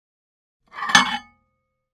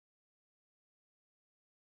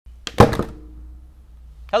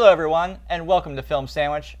Hello everyone, and welcome to Film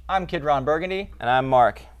Sandwich. I'm Kid Ron Burgundy. And I'm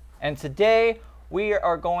Mark. And today we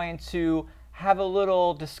are going to have a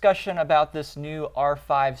little discussion about this new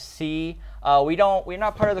R5c. We're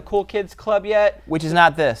not part of the Cool Kids Club yet. Which is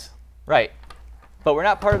not this. Right. But we're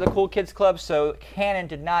not part of the Cool Kids Club, so Canon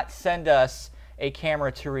did not send us a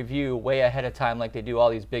camera to review way ahead of time like they do all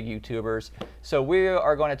these big YouTubers. So we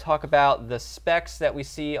are going to talk about the specs that we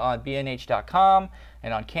see on bnh.com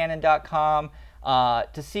and on canon.com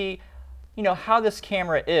to see, how this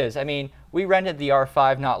camera is. I mean, we rented the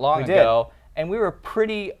R5 not long ago, and we were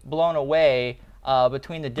pretty blown away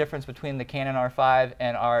between the difference between the Canon R5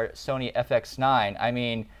 and our Sony FX9. I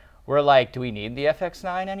mean, we're like, do we need the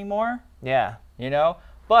FX9 anymore? Yeah.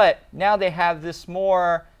 But now they have this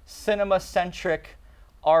more cinema-centric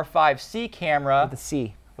R5c camera. With a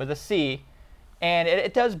C. With a C. And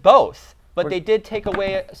it does both. But they did take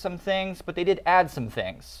away some things, but they did add some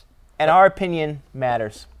things. And our opinion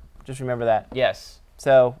matters. Just remember that. Yes.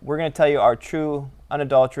 So we're going to tell you our true,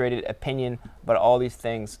 unadulterated opinion about all these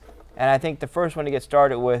things. And I think the first one to get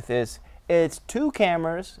started with is it's two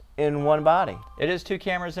cameras in one body. It is two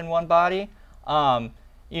cameras in one body.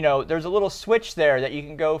 There's a little switch there that you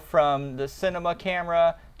can go from the cinema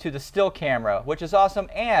camera to the still camera, which is awesome.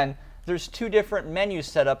 And there's two different menu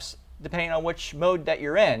setups depending on which mode that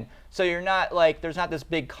you're in. So you're not like, there's not this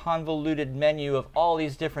big convoluted menu of all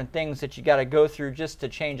these different things that you got to go through just to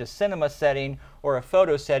change a cinema setting or a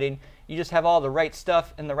photo setting. You just have all the right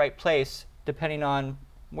stuff in the right place depending on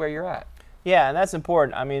where you're at. Yeah, and that's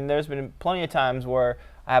important. I mean, there's been plenty of times where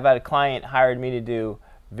I've had a client hired me to do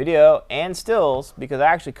video and stills, because I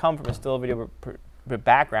actually come from a still video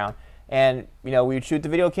background. And we would shoot the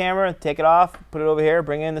video camera, take it off, put it over here,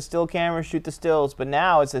 bring in the still camera, shoot the stills. But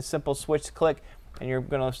now it's a simple switch to click, and you're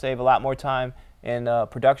going to save a lot more time in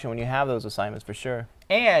production when you have those assignments, for sure.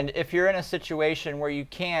 And if you're in a situation where you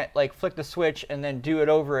can't flick the switch and then do it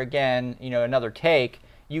over again, another take,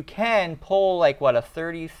 you can pull a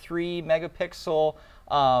 33 megapixel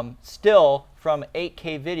still from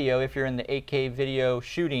 8K video if you're in the 8K video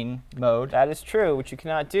shooting mode. That is true, which you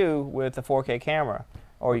cannot do with a 4K camera.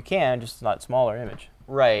 Or you can, just not smaller image.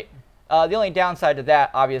 Right. The only downside to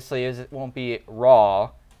that, obviously, is it won't be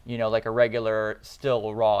raw, like a regular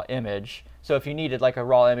still raw image. So if you needed a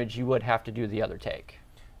raw image, you would have to do the other take.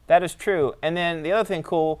 That is true. And then the other thing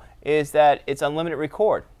cool is that it's unlimited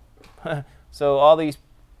record. So all these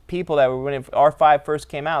people that were, when R5 first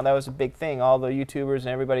came out, that was a big thing. All the YouTubers and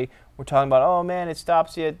everybody were talking about, oh man, it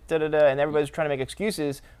stops you, da-da-da, and everybody's trying to make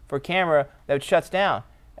excuses for a camera that shuts down.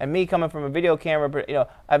 And me coming from a video camera, but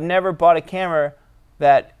I've never bought a camera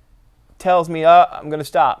that tells me, oh, I'm going to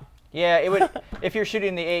stop. Yeah, it would. If you're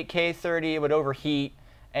shooting the 8K 30, it would overheat,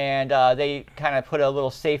 and they kind of put a little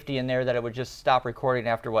safety in there that it would just stop recording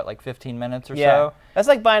after what, 15 minutes or so. That's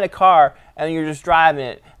like buying a car and you're just driving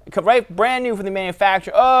it, right, brand new from the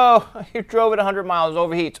manufacturer. Oh, you drove it 100 miles, it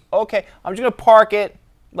overheats. Okay, I'm just going to park it,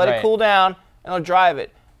 let it cool down, and I'll drive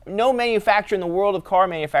it. No manufacturer in the world of car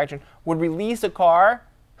manufacturing would release a car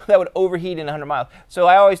that would overheat in 100 miles. So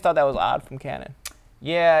I always thought that was odd from Canon.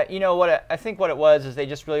 Yeah, I think what it was is they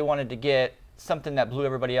just really wanted to get something that blew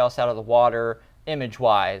everybody else out of the water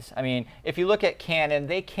image-wise. I mean, if you look at Canon,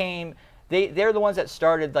 they're the ones that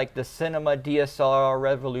started the cinema DSLR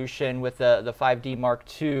revolution with the 5D Mark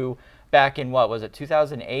II back in, what was it,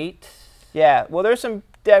 2008? Yeah, well, there's some,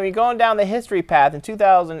 going down the history path, in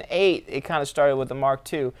 2008, it kind of started with the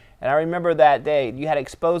Mark II. And I remember that day, you had to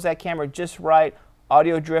expose that camera just right.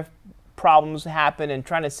 Audio drift problems happen and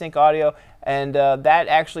trying to sync audio, and that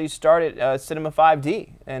actually started Cinema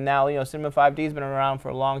 5D. And now Cinema 5D has been around for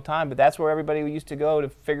a long time, but that's where everybody used to go to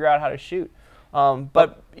figure out how to shoot.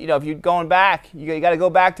 But if you're going back, you got to go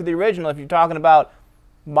back to the original if you're talking about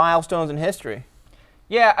milestones in history.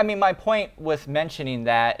 Yeah, I mean, my point with mentioning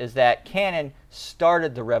that is that Canon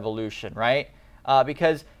started the revolution, right?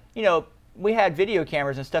 Because we had video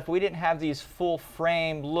cameras and stuff, but we didn't have these full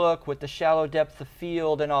frame look with the shallow depth of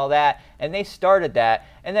field and all that, and they started that.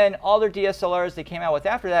 And then all their DSLRs they came out with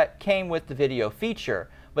after that came with the video feature.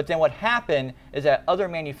 But then what happened is that other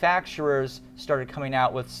manufacturers started coming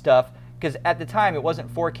out with stuff, because at the time it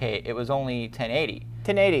wasn't 4K, it was only 1080.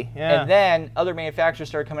 1080, yeah. And then other manufacturers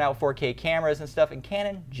started coming out with 4K cameras and stuff, and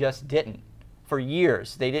Canon just didn't. For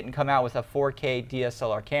years, they didn't come out with a 4K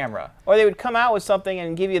DSLR camera. Or they would come out with something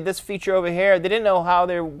and give you this feature over here. They didn't know how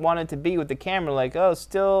they wanted to be with the camera.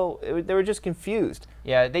 They were just confused.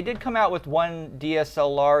 Yeah, they did come out with one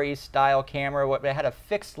DSLR-y style camera. It had a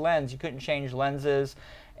fixed lens. You couldn't change lenses,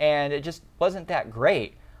 and it just wasn't that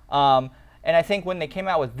great. And I think when they came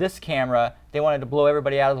out with this camera, they wanted to blow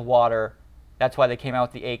everybody out of the water That's why they came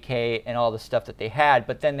out with the 8K and all the stuff that they had,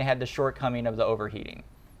 but then they had the shortcoming of the overheating.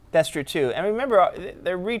 That's true too. And remember,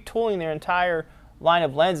 they're retooling their entire line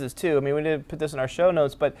of lenses too. I mean, we didn't put this in our show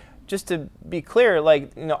notes, but just to be clear,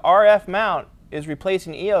 like, you know, RF mount is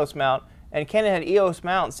replacing EOS mount, and Canon had EOS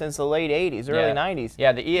mount since the late 80s, early 90s.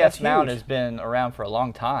 Yeah, the EOS mount has been around for a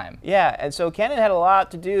long time. Yeah, and so Canon had a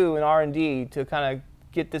lot to do in R&D to kind of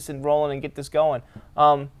get this rolling and get this going.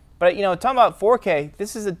 But you know, talking about 4K,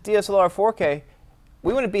 this is a DSLR 4K.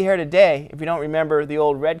 We wouldn't be here today if you don't remember the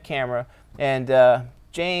old red camera. And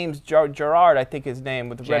James Gerard, I think his name,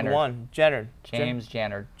 with the red one. James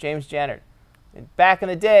Jannard. Back in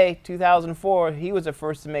the day, 2004, he was the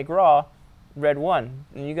first to make RAW red one.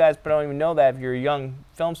 And you guys don't even know that if you're a young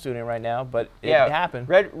film student right now, but it happened.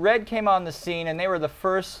 Red came on the scene, and they were the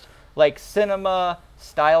first like cinema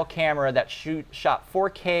style camera that shot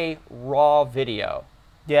 4K RAW video.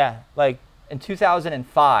 Yeah, like in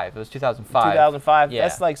 2005. It was 2005. 2005. Yeah.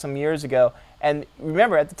 That's like some years ago. And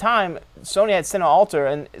remember, at the time, Sony had Cine Alta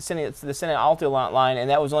and the Cine Alta line, and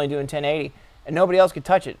that was only doing 1080, and nobody else could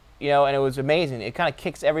touch it. You know, and it was amazing. It kind of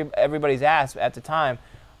kicks everybody's ass at the time,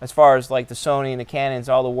 as far as like the Sony and the Canons,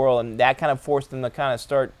 all the world, and that kind of forced them to kind of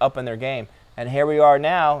start upping their game. And here we are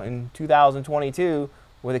now in 2022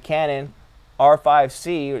 with a Canon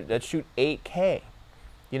R5c that shoot 8K.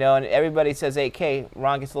 You know, and everybody says 8K.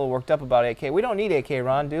 Ron gets a little worked up about 8K. We don't need 8K,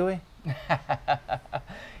 Ron, do we?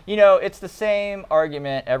 You know, it's the same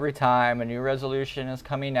argument every time a new resolution is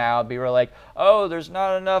coming out. People are like, oh, there's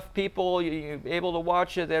not enough people able to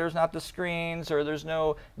watch it. There's not the screens, or there's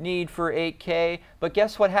no need for 8K. But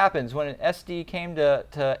guess what happens? When an SD came to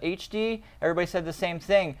HD, everybody said the same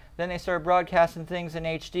thing. Then they started broadcasting things in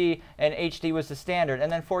HD, and HD was the standard. And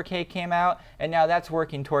then 4K came out, and now that's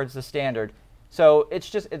working towards the standard. So it's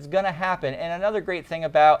going to happen. And another great thing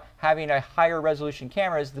about having a higher resolution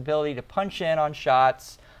camera is the ability to punch in on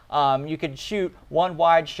shots. You could shoot one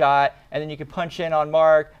wide shot, and then you could punch in on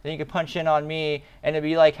Mark, then you could punch in on me, and it'd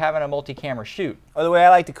be like having a multi-camera shoot. Or the way I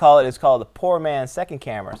like to call it is called the poor man's second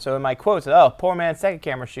camera. So in my quotes, oh, poor man's second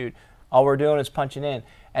camera shoot, all we're doing is punching in.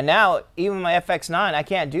 And now, even my FX9, I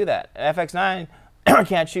can't do that. FX9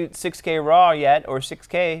 can't shoot 6K RAW yet, or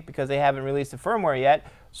 6K, because they haven't released the firmware yet.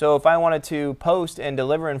 So if I wanted to post and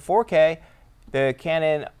deliver in 4K, the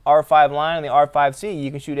Canon R5 line and the R5c, you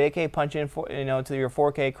can shoot 8K, punch in to your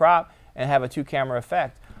 4K crop, and have a two-camera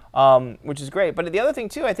effect, which is great. But the other thing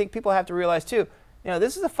too, I think people have to realize too,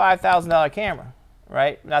 this is a $5,000 camera,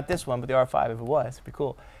 right? Not this one, but the R5. If it was, it'd be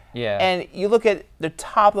cool. Yeah. And you look at the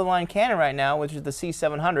top of the line Canon right now, which is the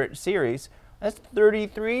C700 series. That's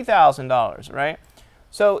 $33,000, right?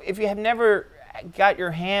 So if you have never got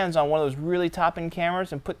your hands on one of those really top-end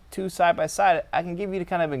cameras and put two side by side, I can give you the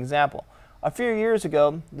kind of example. A few years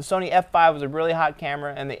ago, the Sony F5 was a really hot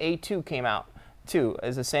camera, and the A2 came out too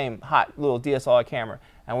as the same hot little DSLR camera.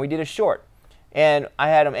 And we did a short, and I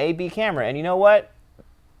had an A/B camera, and you know what?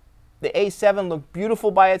 The A7 looked beautiful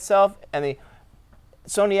by itself, and the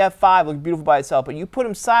Sony F5 looked beautiful by itself. But you put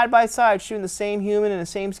them side by side, shooting the same human in the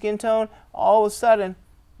same skin tone, all of a sudden,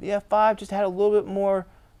 the F5 just had a little bit more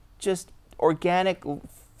just organic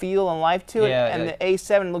feel and life to it, and the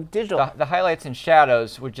A7 looked digital. The highlights and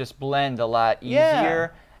shadows would just blend a lot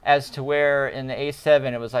easier, as to where in the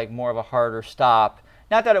A7 it was like more of a harder stop.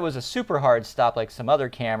 Not that it was a super hard stop like some other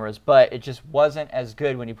cameras, but it just wasn't as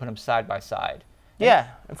good when you put them side by side. Yeah,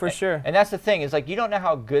 for sure. And that's the thing, is like you don't know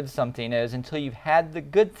how good something is until you've had the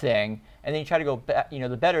good thing, and then you try to go back,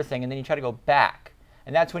 the better thing, and then you try to go back.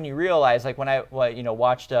 And that's when you realize, like when I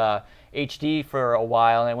watched HD for a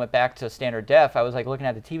while and I went back to standard def, I was like looking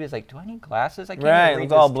at the TV, it's like, do I need glasses? I can't even read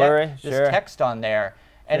it's all blurry. this text on there.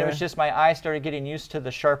 And it was just my eyes started getting used to the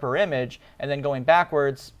sharper image, and then going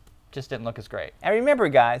backwards just didn't look as great. And remember,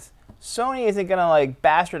 guys, Sony isn't going to like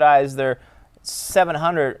bastardize their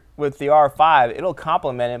 700 with the R5. It'll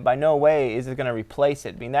complement it. By no way is it going to replace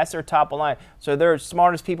it. I mean, that's their top of line. So they're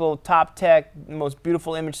smartest people, top tech, most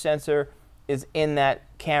beautiful image sensor is in that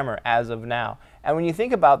camera as of now. And when you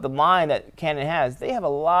think about the line that Canon has, they have a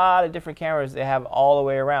lot of different cameras they have all the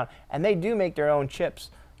way around. And they do make their own chips.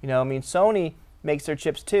 I mean, Sony makes their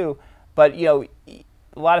chips too. But, a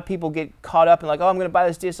lot of people get caught up in like, oh, I'm going to buy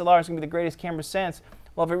this DSLR. It's going to be the greatest camera since.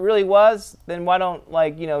 Well, if it really was, then why don't,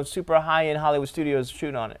 like, super high-end Hollywood studios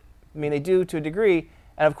shoot on it? I mean, they do to a degree.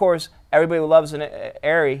 And, of course, everybody loves an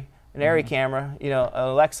Arri camera,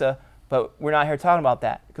 Alexa. But we're not here talking about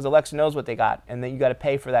that because Alexa knows what they got, and then you got to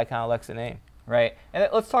pay for that kind of Alexa name. Right. And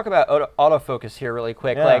let's talk about autofocus here really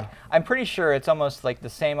quick. Yeah. Like, I'm pretty sure it's almost like the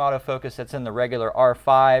same autofocus that's in the regular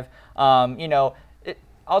R5.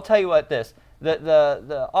 I'll tell you what,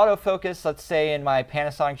 the autofocus, let's say in my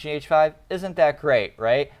Panasonic GH5, isn't that great,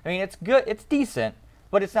 right? I mean, it's good, it's decent,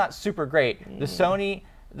 but it's not super great. The Sony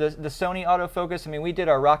autofocus, I mean, we did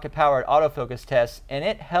our rocket-powered autofocus test, and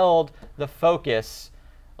it held the focus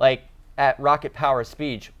like at rocket power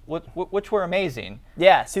speed, which were amazing.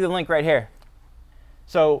 Yeah, see the link right here.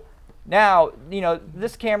 So now, you know,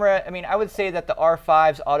 this camera, I mean, I would say that the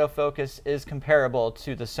R5's autofocus is comparable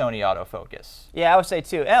to the Sony autofocus. Yeah, I would say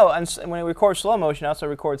too. Oh, and when it records slow motion, it also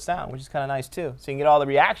records sound, which is kind of nice too. So you can get all the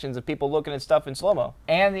reactions of people looking at stuff in slow-mo.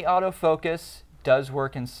 And the autofocus does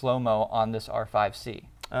work in slow-mo on this R5c.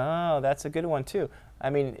 Oh, that's a good one too. I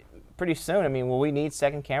mean, pretty soon, I mean, will we need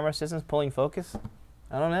second camera systems pulling focus?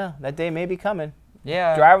 I don't know. That day may be coming.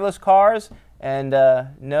 Yeah. Driverless cars and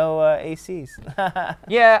no ACs.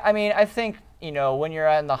 Yeah, I mean, I think, you know, when you're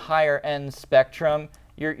on the higher end spectrum,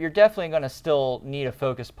 you're definitely going to still need a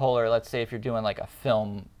focus puller. Let's say if you're doing like a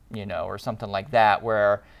film, you know, or something like that,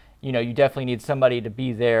 where, you know, you definitely need somebody to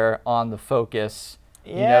be there on the focus.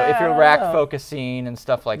 Yeah, you know, if you're rack focusing and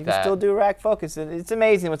stuff like that. You can still do rack focus. It's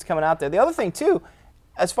amazing what's coming out there. The other thing too,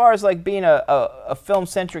 as far as like being a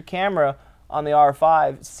film-centric camera on the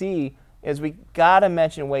R5c, is we gotta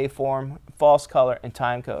mention waveform, false color, and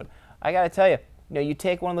timecode. I gotta tell you, you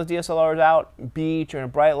take one of those DSLRs out, beach or in a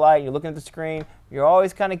bright light, you're looking at the screen, you're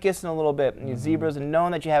always kind of guessing a little bit, and your zebras, and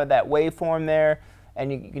knowing that you have that waveform there,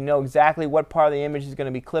 and you know exactly what part of the image is going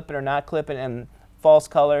to be clipping or not clipping, and false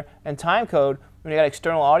color and timecode. When you got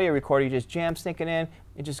external audio recorder, you just jam syncing in.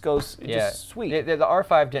 It just goes, just sweet. The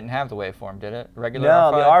R5 didn't have the waveform, did it? Regular no,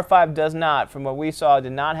 R5? The R5 does not. From what we saw,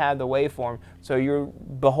 did not have the waveform. So you're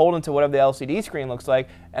beholden to whatever the LCD screen looks like.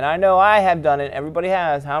 And I know I have done it. Everybody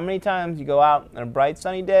has. How many times you go out on a bright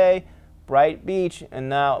sunny day, bright beach, and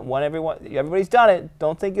now everybody's done it.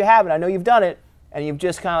 Don't think you haven't. I know you've done it. And you've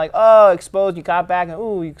just kind of like, oh, exposed. You got back, and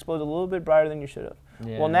ooh, you exposed a little bit brighter than you should have.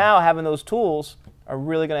 Yeah. Well, now having those tools are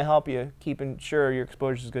really going to help you keeping sure your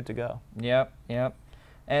exposure is good to go. Yep, yep.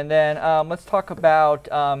 And then let's talk about,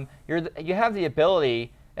 you have the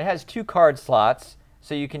ability, it has 2 card slots,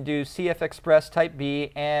 so you can do CF Express Type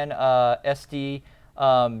B and SD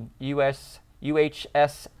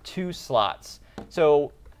UHS 2 slots.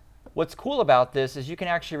 So what's cool about this is you can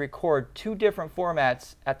actually record 2 different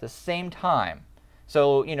formats at the same time.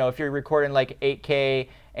 So, you know, if you're recording like 8K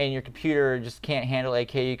and your computer just can't handle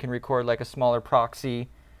 8K, you can record like a smaller proxy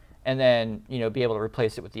and then, you know, be able to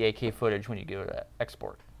replace it with the 8K footage when you go to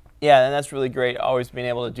export. Yeah, and that's really great, always being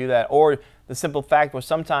able to do that. Or the simple fact where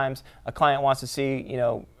sometimes a client wants to see, you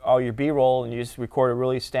know, all your B-roll, and you just record a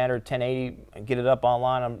really standard 1080 and get it up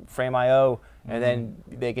online on Frame.io, and then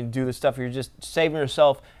they can do the stuff. You're just saving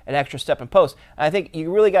yourself an extra step in post. And I think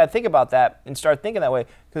you really got to think about that and start thinking that way,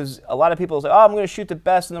 because a lot of people say, oh, I'm going to shoot the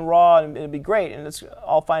best in the RAW and it'll be great, and it's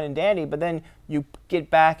all fine and dandy, but then you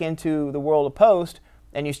get back into the world of post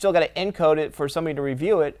and you still got to encode it for somebody to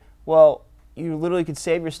review it. Well, you literally could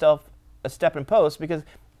save yourself a step in post, because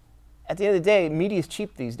at the end of the day, media is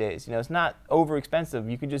cheap these days. You know, it's not over expensive.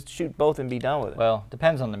 You can just shoot both and be done with it. Well,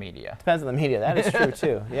 depends on the media. Depends on the media. That is true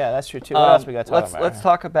too. Yeah, that's true too. What else we got to talk about? Let's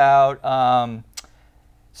talk about.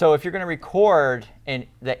 So if you're going to record in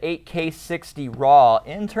the 8K 60 RAW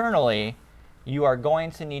internally, you are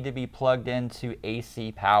going to need to be plugged into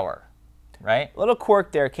AC power, right? A little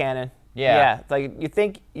quirk there, Canon. Yeah. Yeah. Like you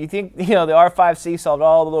think you know the R5c solved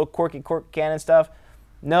all the little quirky Canon stuff.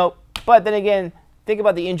 Nope. But then again, think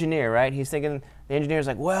about the engineer, right? He's thinking, the engineer's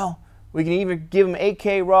like, well, we can either give him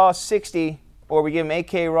 8K RAW 60 or we give him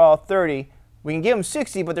 8K RAW 30. We can give them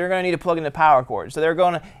 60, but they're going to need to plug in the power cord. So they're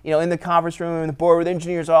going to, you know, in the conference room, the board with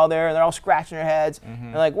engineers all there, and they're all scratching their heads.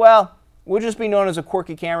 They're like, well, we'll just be known as a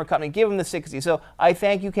quirky camera company. Give them the 60. So I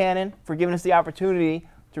thank you, Canon, for giving us the opportunity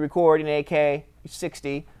to record in 8K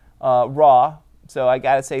 60 RAW. So I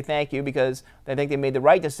got to say thank you, because I think they made the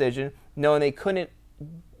right decision, knowing they couldn't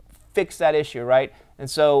fix that issue, right? And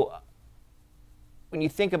so when you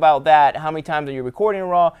think about that, how many times are you recording in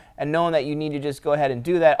RAW, and knowing that you need to just go ahead and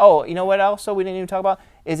do that. Oh, you know what also we didn't even talk about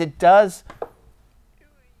is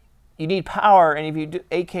you need power, and if you do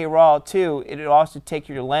 8K RAW too, it'll also take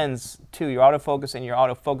your lens too, your autofocus, and your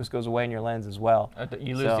autofocus goes away in your lens as well.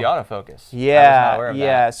 You lose the autofocus. Yeah,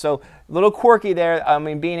 yeah. So a little quirky there. I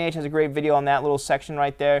mean, B&H has a great video on that little section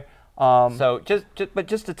right there. So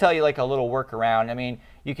just to tell you like a little workaround, I mean,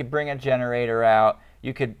 you could bring a generator out.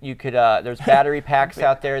 You could there's battery packs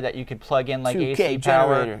out there that you could plug in like AC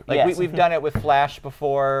power. Generator. Like yes. we've done it with flash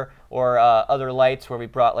before, or other lights where we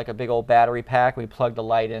brought like a big old battery pack. We plugged the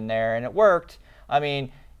light in there and it worked. I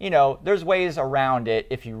mean, you know, there's ways around it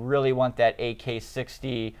if you really want that 8K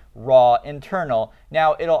 60 RAW internal.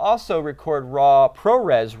 Now, it'll also record RAW,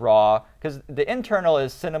 ProRes RAW, because the internal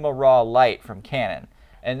is Cinema RAW Lite from Canon.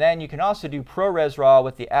 And then you can also do ProRes RAW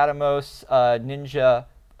with the Atomos Ninja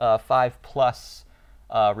 5 Plus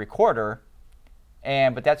recorder,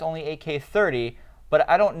 but that's only 8K 30. But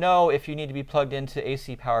I don't know if you need to be plugged into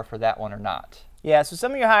AC power for that one or not. Yeah, so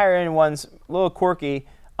some of your higher end ones, a little quirky.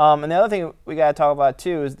 And the other thing we got to talk about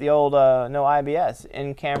too is the old no IBS,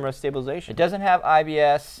 in-camera stabilization. It doesn't have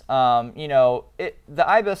IBS. You know, the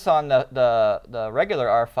IBIS on the regular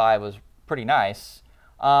R5 was pretty nice.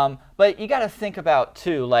 But you got to think about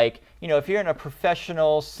too, like, you know, if you're in a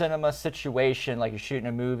professional cinema situation, like you're shooting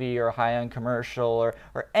a movie or a high-end commercial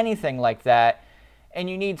or anything like that, and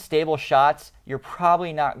you need stable shots, you're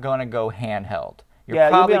probably not going to go handheld. You'll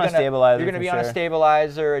be on a stabilizer. You're going to be on a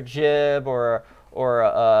stabilizer, a jib, or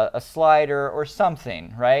a slider or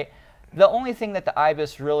something, right? The only thing that the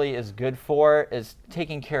IBIS really is good for is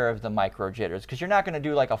taking care of the micro jitters, because you're not going to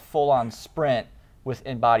do like a full-on sprint with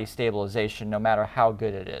in-body stabilization, no matter how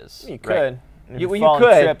good it is. You could. Right? You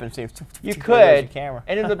could. Trip and you could.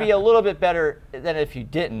 And it'll be a little bit better than if you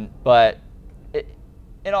didn't, but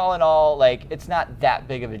in all, like, it's not that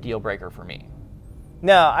big of a deal breaker for me.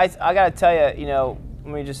 No, I got to tell you, you know,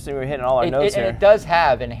 let me just see, we're hitting all our notes here. And it does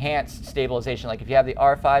have enhanced stabilization. Like if you have the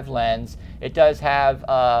R5 lens, it does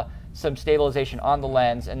have some stabilization on the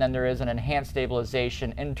lens, and then there is an enhanced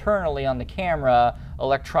stabilization internally on the camera,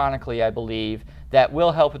 electronically, I believe, that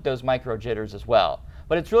will help with those micro jitters as well.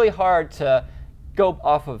 But it's really hard to go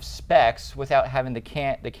off of specs without having the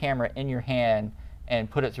camera in your hand and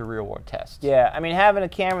put it through real-world tests. Yeah, I mean, having a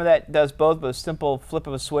camera that does both with a simple flip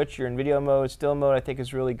of a switch, you're in video mode, still mode, I think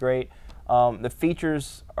is really great. The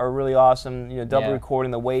features are really awesome. You know, double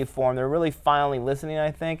recording, the waveform. They're really finally listening,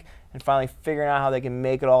 I think, and finally figuring out how they can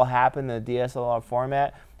make it all happen in the DSLR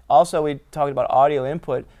format. Also, we talked about audio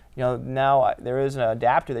input. You know, now there is an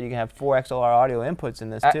adapter that you can have 4 XLR audio inputs in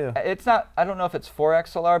this too. It's not, I don't know if it's 4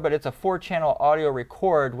 XLR, but it's a 4-channel audio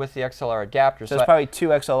record with the XLR adapter. So it's probably 2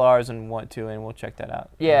 XLRs and 1, 2, and we'll check that out.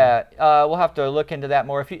 Yeah, we'll have to look into that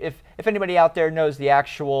more. If anybody out there knows the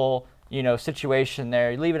actual, you know, situation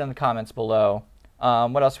there, leave it in the comments below.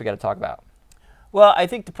 What else we got to talk about? Well, I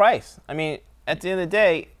think the price. I mean, at the end of the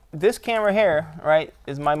day, this camera here, right,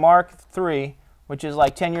 is my Mark III, which is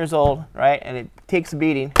like 10 years old, right, and it takes a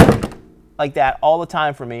beating like that all the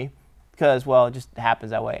time for me because, well, it just happens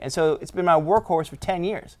that way. And so it's been my workhorse for 10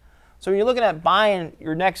 years. So when you're looking at buying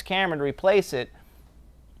your next camera to replace it,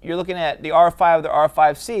 you're looking at the R5 or the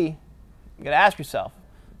R5c, you got to ask yourself,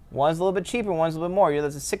 one's a little bit cheaper, one's a little bit more.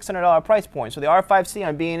 That's a $600 price point. So the R5c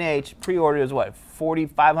on B&H pre-order is what,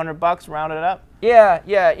 $4,500 rounded it up? Yeah,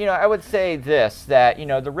 you know, I would say this, that, you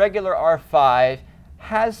know, the regular R5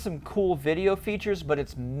 has some cool video features, but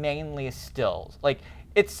it's mainly stills. Like,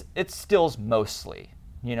 it's stills mostly.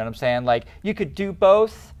 You know what I'm saying? Like, you could do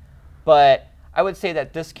both, but I would say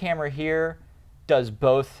that this camera here does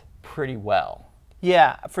both pretty well.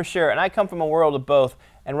 Yeah, for sure. And I come from a world of both.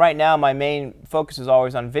 And right now, my main focus is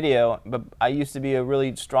always on video, but I used to be a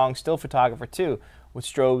really strong still photographer too, with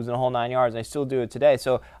strobes and the whole 9 yards, and I still do it today.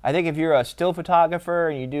 So I think if you're a still photographer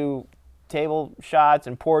and you do table shots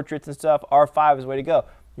and portraits and stuff, R5 is the way to go.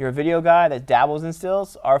 You're a video guy that dabbles in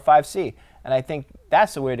stills, R5c. And I think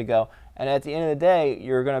that's the way to go. And at the end of the day,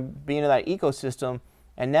 you're going to be into that ecosystem.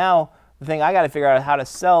 And now the thing I got to figure out is how to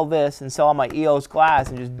sell this and sell all my EOS glass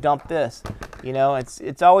and just dump this. You know,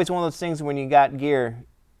 it's always one of those things when you got gear,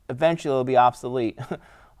 eventually it'll be obsolete.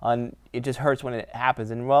 It just hurts when it happens.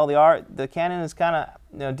 And well, the Canon is kind of,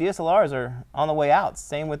 you know, DSLRs are on the way out.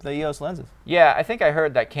 Same with the EOS lenses. Yeah, I think I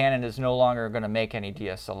heard that Canon is no longer going to make any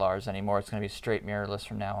DSLRs anymore. It's going to be straight mirrorless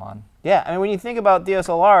from now on. Yeah, I mean, when you think about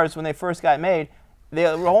DSLRs, when they first got made,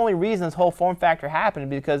 the only reason this whole form factor happened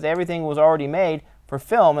because everything was already made for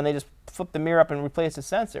film, and they just flipped the mirror up and replaced the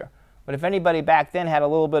sensor. But if anybody back then had a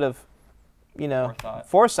little bit of, you know,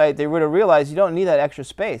 foresight, they would have realized you don't need that extra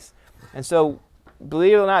space. And so,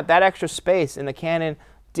 believe it or not, that extra space in the Canon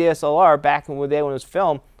DSLR back in the day when it was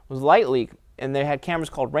filmed was light leak, and they had cameras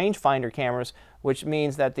called rangefinder cameras, which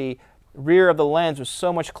means that the rear of the lens was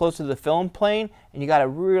so much closer to the film plane, and you got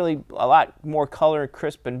a lot more color,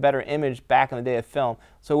 crisp, and better image back in the day of film.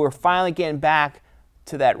 So we're finally getting back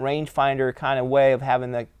to that rangefinder kind of way of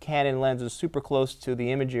having the Canon lenses super close to the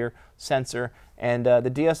imager sensor, and the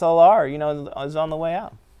DSLR, you know, is on the way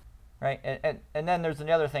out. Right, and then there's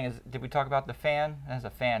the other thing is, did we talk about the fan? It has a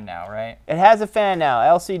fan now, right? It has a fan now.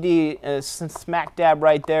 LCD is smack dab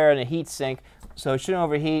right there in a heat sink, so it shouldn't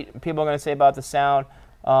overheat. People are going to say about the sound.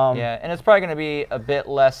 Yeah, and it's probably going to be a bit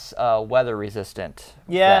less weather resistant.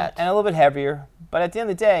 Yeah, and a little bit heavier. But at the end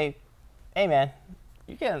of the day, hey man,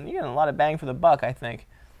 you're getting a lot of bang for the buck, I think.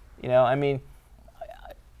 You know, I mean,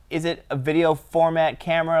 is it a video format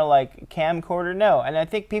camera like camcorder? No. And I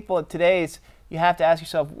think people today's, you have to ask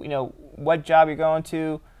yourself, you know, what job you're going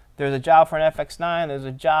to. There's a job for an FX9. There's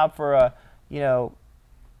a job for a, you know,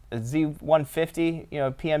 a Z150, you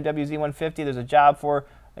know, PMW Z150. There's a job for,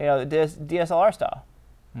 you know, this DSLR style.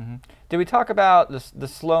 Mm-hmm. Did we talk about the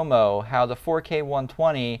slow-mo, how the 4K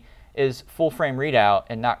 120 is full frame readout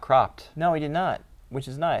and not cropped? No, we did not, which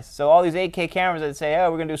is nice. So all these 8K cameras that say, oh,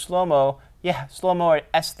 we're going to do slow-mo, yeah, slow-mo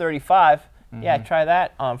at S35, mm-hmm. Yeah, try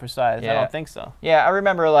that on for size. Yeah. I don't think so. Yeah, I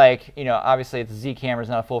remember, like, you know, obviously the Z camera is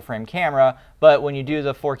not a full frame camera, but when you do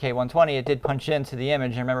the 4K 120, it did punch into the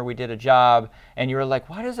image. I remember we did a job, and you were like,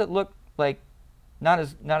 why does it look like not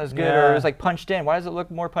as good, or it was like punched in? Why does it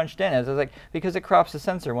look more punched in? I was like, because it crops the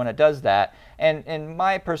sensor when it does that. And in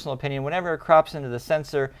my personal opinion, whenever it crops into the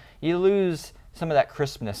sensor, you lose some of that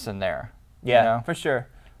crispness in there. Yeah, you know? For sure,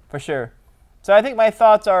 for sure. So I think my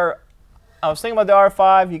thoughts are, I was thinking about the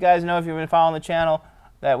R5. You guys know, if you've been following the channel,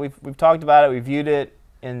 that we've talked about it, we viewed it,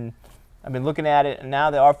 and I've been looking at it, and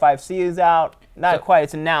now the R5c is out. Not quite,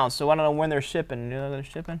 it's announced, so I don't know when they're shipping. You know when they're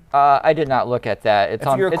shipping? I did not look at that. If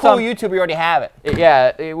you're a cool YouTuber, you already have it.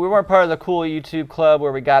 Yeah, we weren't part of the cool YouTube club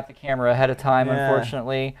where we got the camera ahead of time,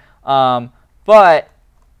 unfortunately. But,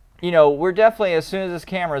 you know, we're definitely, as soon as this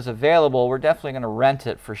camera is available, we're definitely going to rent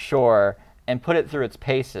it for sure and put it through its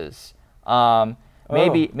paces.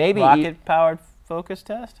 Maybe rocket-powered focus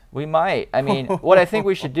test? We might. I mean, what I think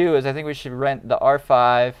we should do is I think we should rent the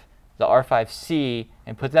R5, the R5c,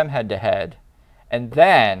 and put them head-to-head. And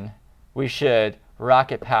then we should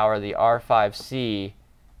rocket power the R5c.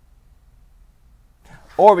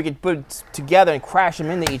 Or we could put it together and crash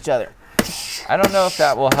them into each other. I don't know if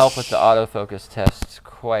that will help with the autofocus tests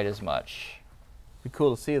quite as much. Be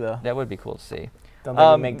cool to see, though. That would be cool to see. Don't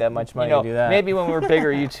think we make that much money to do that. Maybe when we're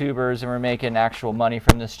bigger YouTubers and we're making actual money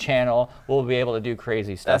from this channel, we'll be able to do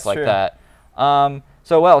crazy stuff like that.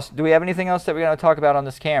 So what else? Do we have anything else that we're going to talk about on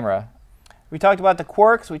this camera? We talked about the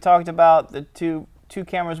quirks. We talked about the two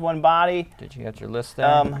cameras, one body. Did you get your list there?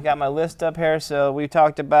 I got my list up here. So we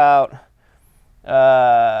talked about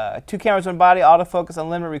 2 cameras, one body, autofocus,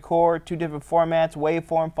 unlimited record, 2 different formats,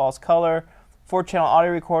 waveform, false color, 4-channel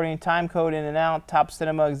audio recording, time code in and out, top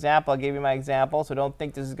cinema example. I gave you my example, so don't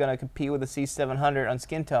think this is going to compete with the C700 on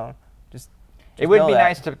skin tone. Just it would be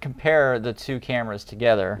nice to compare the 2 cameras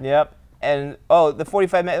together. Yep. And the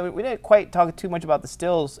 45 minutes, we didn't quite talk too much about the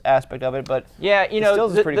stills aspect of it, but yeah, you know,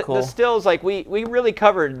 stills is pretty cool. The stills, like we really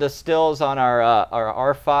covered the stills on our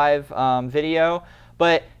R5 video,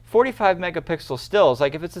 but 45 megapixel stills,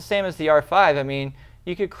 like if it's the same as the R5, I mean,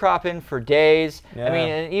 you could crop in for days. Yeah. I mean,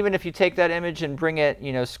 and even if you take that image and bring it,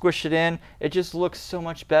 you know, squish it in, it just looks so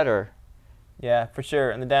much better. Yeah, for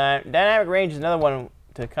sure. And the dynamic range is another one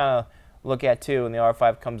to kind of look at too when the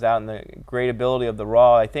R5 comes out, and the great ability of the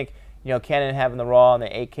RAW. I think, you know, Canon having the RAW and the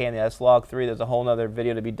 8K and the S-Log3, there's a whole other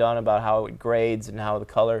video to be done about how it grades and how the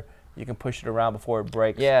color, you can push it around before it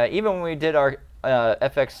breaks. Yeah, even when we did our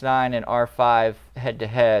FX9 and R5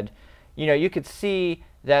 head-to-head, you know, you could see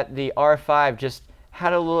that the R5 just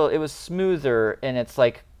had a little, it was smoother in its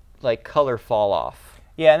like color fall off.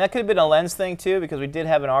 Yeah, and that could have been a lens thing too, because we did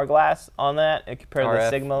have an R glass on that compared to the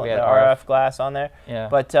Sigma, the RF glass on there. Yeah.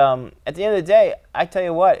 But at the end of the day, I tell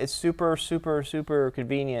you what, it's super, super, super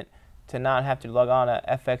convenient to not have to lug on a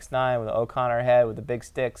FX9 with an O'Connor head with the big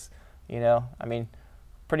sticks. You know, I mean,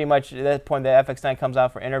 pretty much at that point the FX9 comes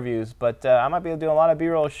out for interviews. But I might be able to do a lot of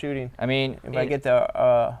B-roll shooting. I mean, if I get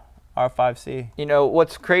the R5c. You know,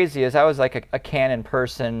 what's crazy is I was like a Canon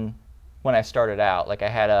person when I started out. Like I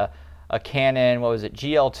had a Canon, what was it,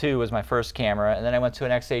 GL2 was my first camera, and then I went to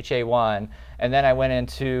an XHA1, and then I went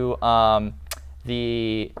into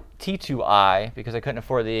the T2i because I couldn't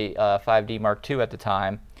afford the 5D Mark II at the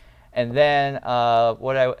time. And then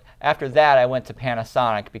after that I went to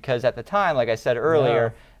Panasonic because at the time, like I said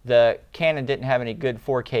earlier, the Canon didn't have any good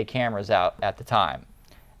 4K cameras out at the time.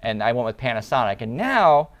 And I went with Panasonic, and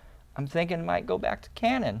now I'm thinking I might go back to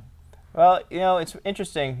Canon. Well, you know, it's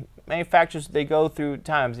interesting. Manufacturers, they go through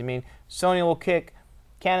times. I mean, Sony will kick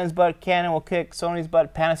Canon's butt, Canon will kick Sony's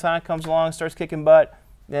butt, Panasonic comes along, starts kicking butt,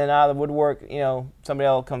 then out of the woodwork, you know, somebody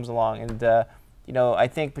else comes along. And, you know, I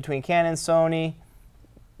think between Canon, Sony,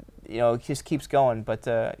 you know, it just keeps going. But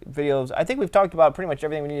videos, I think we've talked about pretty much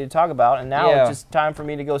everything we need to talk about, and now it's just time for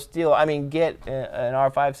me to go get an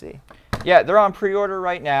R5c. Yeah, they're on pre-order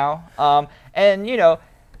right now. And, you know,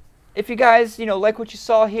 if you guys, you know, like what you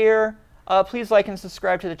saw here, please like and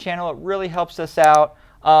subscribe to the channel. It really helps us out.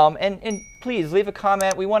 And please leave a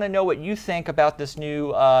comment. We want to know what you think about this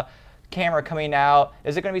new camera coming out.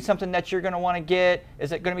 Is it going to be something that you're going to want to get?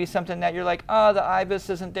 Is it going to be something that you're like, oh, the IBIS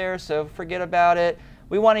isn't there, so forget about it?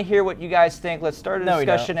 We want to hear what you guys think. Let's start a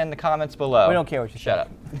discussion in the comments below. We don't care what you Shut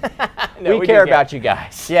think. up. No, we care about you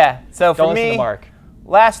guys. Yeah. So for don't listen me, to Mark.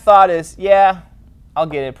 Last thought is, yeah, I'll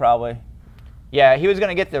get it probably. Yeah, he was going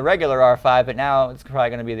to get the regular R5, but now it's probably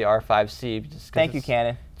going to be the R5c. Thank you,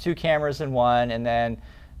 Canon. 2 cameras in one, and then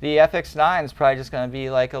the FX9 is probably just going to be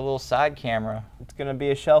like a little side camera. It's going to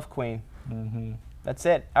be a shelf queen. That's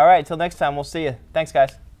it. All right, till next time, we'll see you. Thanks,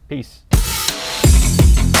 guys. Peace.